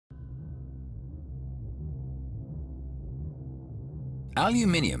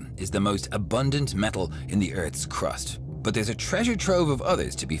Aluminium is the most abundant metal in the Earth's crust, but there's a treasure trove of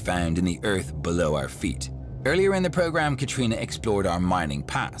others to be found in the earth below our feet. Earlier in the program, Kathriona explored our mining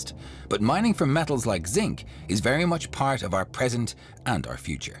past, but mining for metals like zinc is very much part of our present and our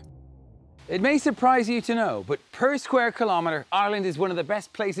future. It may surprise you to know, but per square kilometre, Ireland is one of the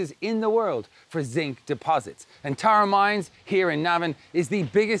best places in the world for zinc deposits. And Tara Mines here in Navan is the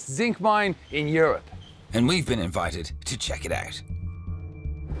biggest zinc mine in Europe. And we've been invited to check it out.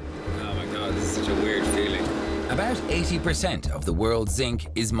 Oh my God, this is such a weird feeling. About 80% of the world's zinc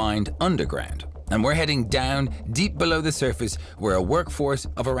is mined underground. And we're heading down deep below the surface where a workforce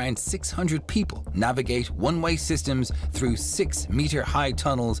of around 600 people navigate one-way systems through 6-metre-high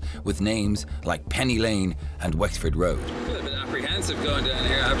tunnels with names like Penny Lane and Wexford Road. I feel a bit apprehensive going down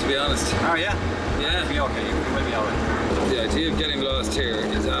here, I have to be honest. Oh yeah? Yeah. You'll be okay, you will be alright. The idea of getting lost here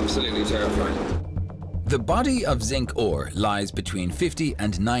is absolutely terrifying. The body of zinc ore lies between 50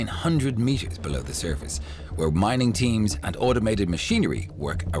 and 900 metres below the surface, where mining teams and automated machinery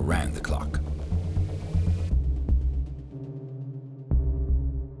work around the clock.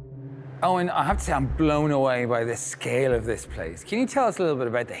 Eoghan, I have to say I'm blown away by the scale of this place. Can you tell us a little bit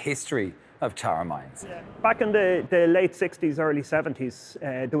about the history of Tara Mines? Yeah. Back in the late 60s, early 70s,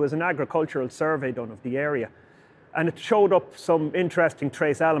 there was an agricultural survey done of the area, and it showed up some interesting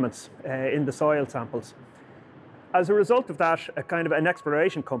trace elements in the soil samples. As a result of that, a kind of an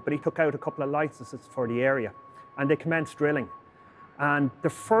exploration company took out a couple of licenses for the area, and they commenced drilling. And the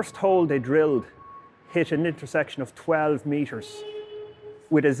first hole they drilled hit an intersection of 12 metres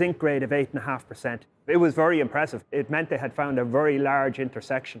with a zinc grade of 8.5%. It was very impressive. It meant they had found a very large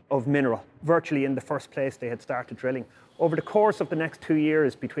intersection of mineral, virtually in the first place they had started drilling. Over the course of the next 2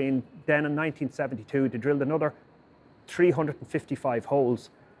 years, between then and 1972, they drilled another 355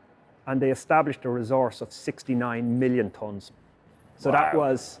 holes, and they established a resource of 69 million tonnes. So wow. That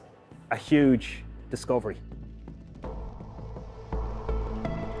was a huge discovery.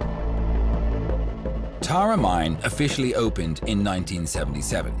 Tara Mine officially opened in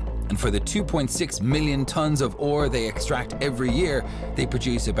 1977, and for the 2.6 million tonnes of ore they extract every year, they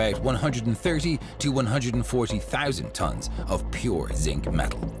produce about 130 to 140,000 tonnes of pure zinc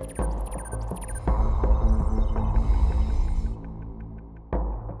metal.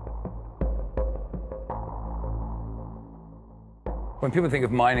 When people think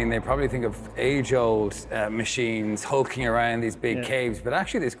of mining, they probably think of age-old machines hulking around these big caves, but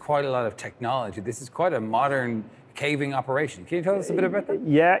actually there's quite a lot of technology. This is quite a modern caving operation. Can you tell us a bit about that?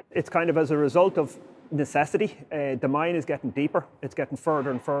 Yeah, it's kind of as a result of necessity. The mine is getting deeper, it's getting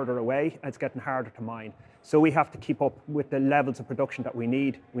further and further away, and it's getting harder to mine. So we have to keep up with the levels of production that we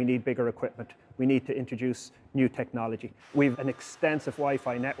need. We need bigger equipment. We need to introduce new technology. We've an extensive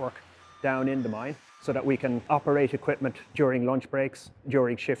Wi-Fi network down in the mine, so that we can operate equipment during lunch breaks,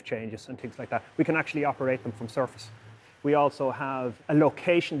 during shift changes and things like that. We can actually operate them from surface. We also have a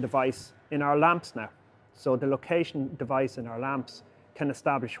location device in our lamps now. So the location device in our lamps can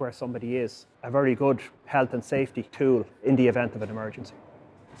establish where somebody is. A very good health and safety tool in the event of an emergency.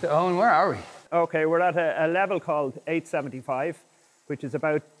 So Eoghan, where are we? Okay, we're at a level called 875, which is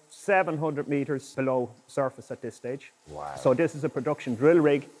about 700 metres below surface at this stage. Wow. So this is a production drill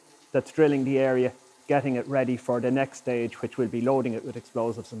rig that's drilling the area, getting it ready for the next stage, which will be loading it with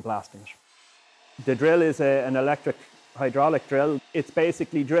explosives and blasting it. The drill is an electric hydraulic drill. It's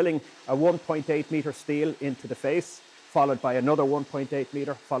basically drilling a 1.8 metre steel into the face, followed by another 1.8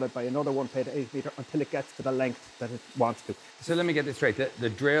 metre, followed by another 1.8 metre, until it gets to the length that it wants to. So let me get this straight. The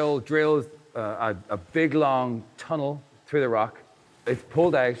drill drills a big, long tunnel through the rock. It's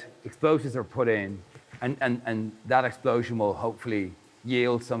pulled out, explosives are put in, and that explosion will hopefully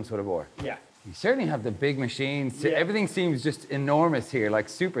yield some sort of ore. Yeah. You certainly have the big machines. Yeah. Everything seems just enormous here, like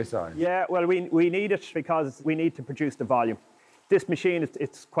supersonic. Yeah, well, we need it because we need to produce the volume. This machine,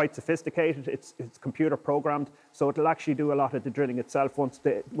 it's quite sophisticated. It's computer programmed, so it'll actually do a lot of the drilling itself once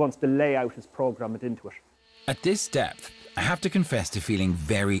the layout is programmed into it. At this depth, I have to confess to feeling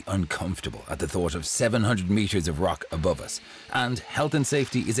very uncomfortable at the thought of 700 metres of rock above us, and health and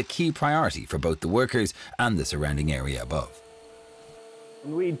safety is a key priority for both the workers and the surrounding area above.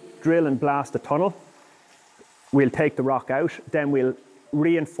 When we drill and blast a tunnel, we'll take the rock out, then we'll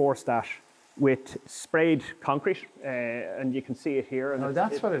reinforce that with sprayed concrete, and you can see it here. And oh,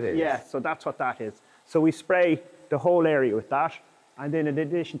 that's what it is? Yeah, so that's what that is. So we spray the whole area with that, and then in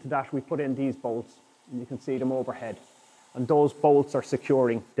addition to that, we put in these bolts, and you can see them overhead. And those bolts are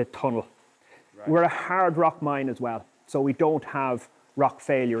securing the tunnel. Right. We're a hard rock mine as well, so we don't have rock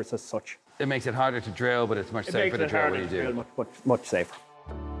failures as such. It makes it harder to drill, but it's much safer to drill when you do. Much safer.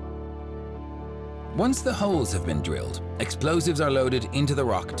 Once the holes have been drilled, explosives are loaded into the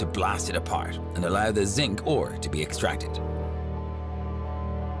rock to blast it apart and allow the zinc ore to be extracted.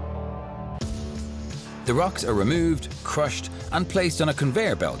 The rocks are removed, crushed, and placed on a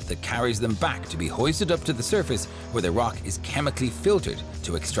conveyor belt that carries them back to be hoisted up to the surface, where the rock is chemically filtered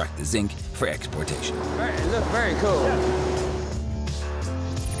to extract the zinc for exportation. Look very cool. Yeah.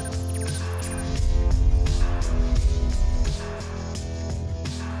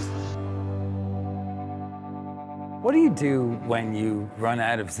 What do you do when you run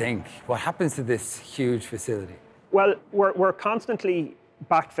out of zinc? What happens to this huge facility? Well, we're constantly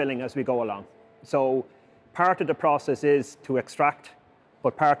backfilling as we go along. So part of the process is to extract,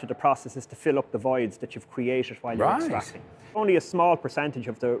 but part of the process is to fill up the voids that you've created while you're extracting. Only a small percentage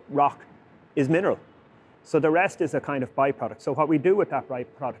of the rock is mineral. So the rest is a kind of byproduct. So what we do with that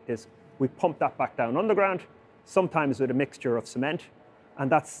byproduct is we pump that back down underground, sometimes with a mixture of cement,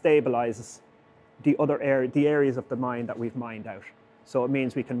 and that stabilizes the areas of the mine that we've mined out. So it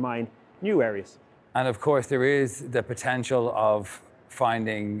means we can mine new areas. And of course, there is the potential of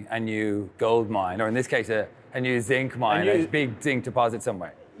finding a new gold mine, or in this case, a new zinc mine, a big zinc deposit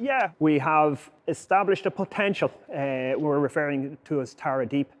somewhere. Yeah, we have established a potential. We're referring to as Tara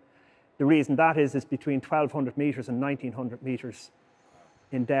Deep. The reason that is between 1,200 metres and 1,900 metres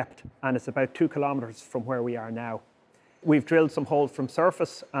in depth, and it's about 2 kilometres from where we are now. We've drilled some holes from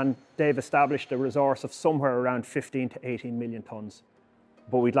surface, and they've established a resource of somewhere around 15 to 18 million tonnes.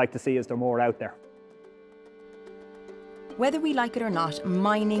 But we'd like to see is there more out there. Whether we like it or not,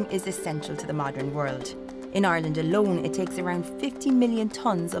 mining is essential to the modern world. In Ireland alone, it takes around 50 million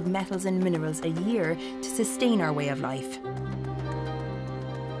tonnes of metals and minerals a year to sustain our way of life.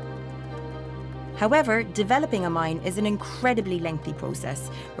 However, developing a mine is an incredibly lengthy process,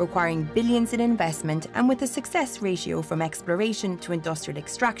 requiring billions in investment and with a success ratio from exploration to industrial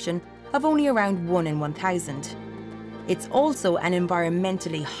extraction of only around 1 in 1,000. It's also an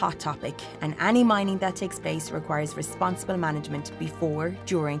environmentally hot topic, and any mining that takes place requires responsible management before,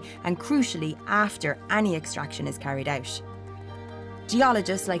 during, and crucially after any extraction is carried out.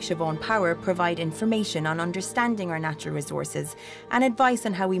 Geologists like Siobhán provide information on understanding our natural resources and advice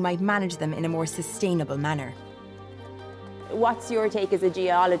on how we might manage them in a more sustainable manner. What's your take as a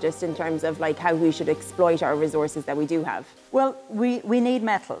geologist in terms of how we should exploit our resources that we do have? Well, we need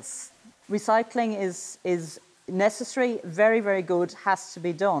metals. Recycling is necessary, very, very good, has to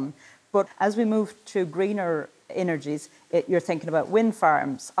be done. But as we move to greener energies, you're thinking about wind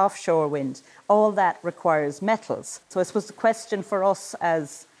farms, offshore wind, all that requires metals. So I suppose the question for us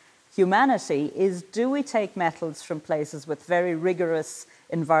as humanity is, do we take metals from places with very rigorous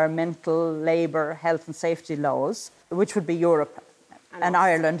environmental, labour, health and safety laws, which would be Europe and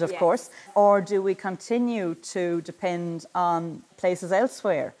Ireland, of course, or do we continue to depend on places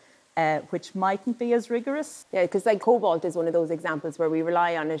elsewhere which mightn't be as rigorous? Yeah, because cobalt is one of those examples where we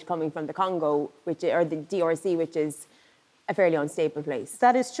rely on it coming from the Congo, or the DRC, which is a fairly unstable place.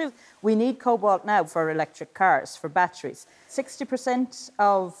 That is true. We need cobalt now for electric cars, for batteries. 60%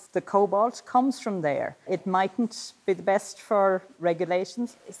 of the cobalt comes from there. It mightn't be the best for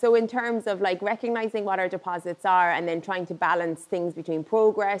regulations. So in terms of recognising what our deposits are and then trying to balance things between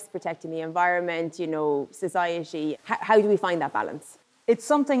progress, protecting the environment, society, how do we find that balance? It's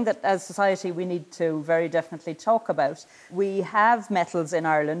something that, as society, we need to very definitely talk about. We have metals in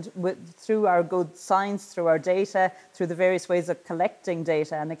Ireland through our good science, through our data, through the various ways of collecting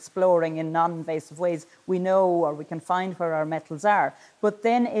data and exploring in non-invasive ways. We know, or we can find, where our metals are. But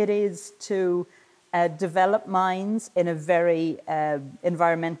then it is to develop mines in a very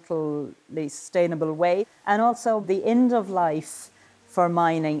environmentally sustainable way. And also the end of life for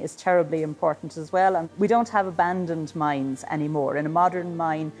mining is terribly important as well. And we don't have abandoned mines anymore. In a modern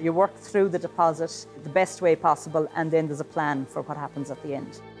mine, you work through the deposit the best way possible, and then there's a plan for what happens at the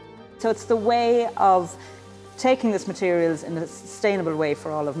end. So it's the way of taking these materials in a sustainable way for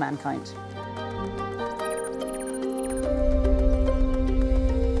all of mankind.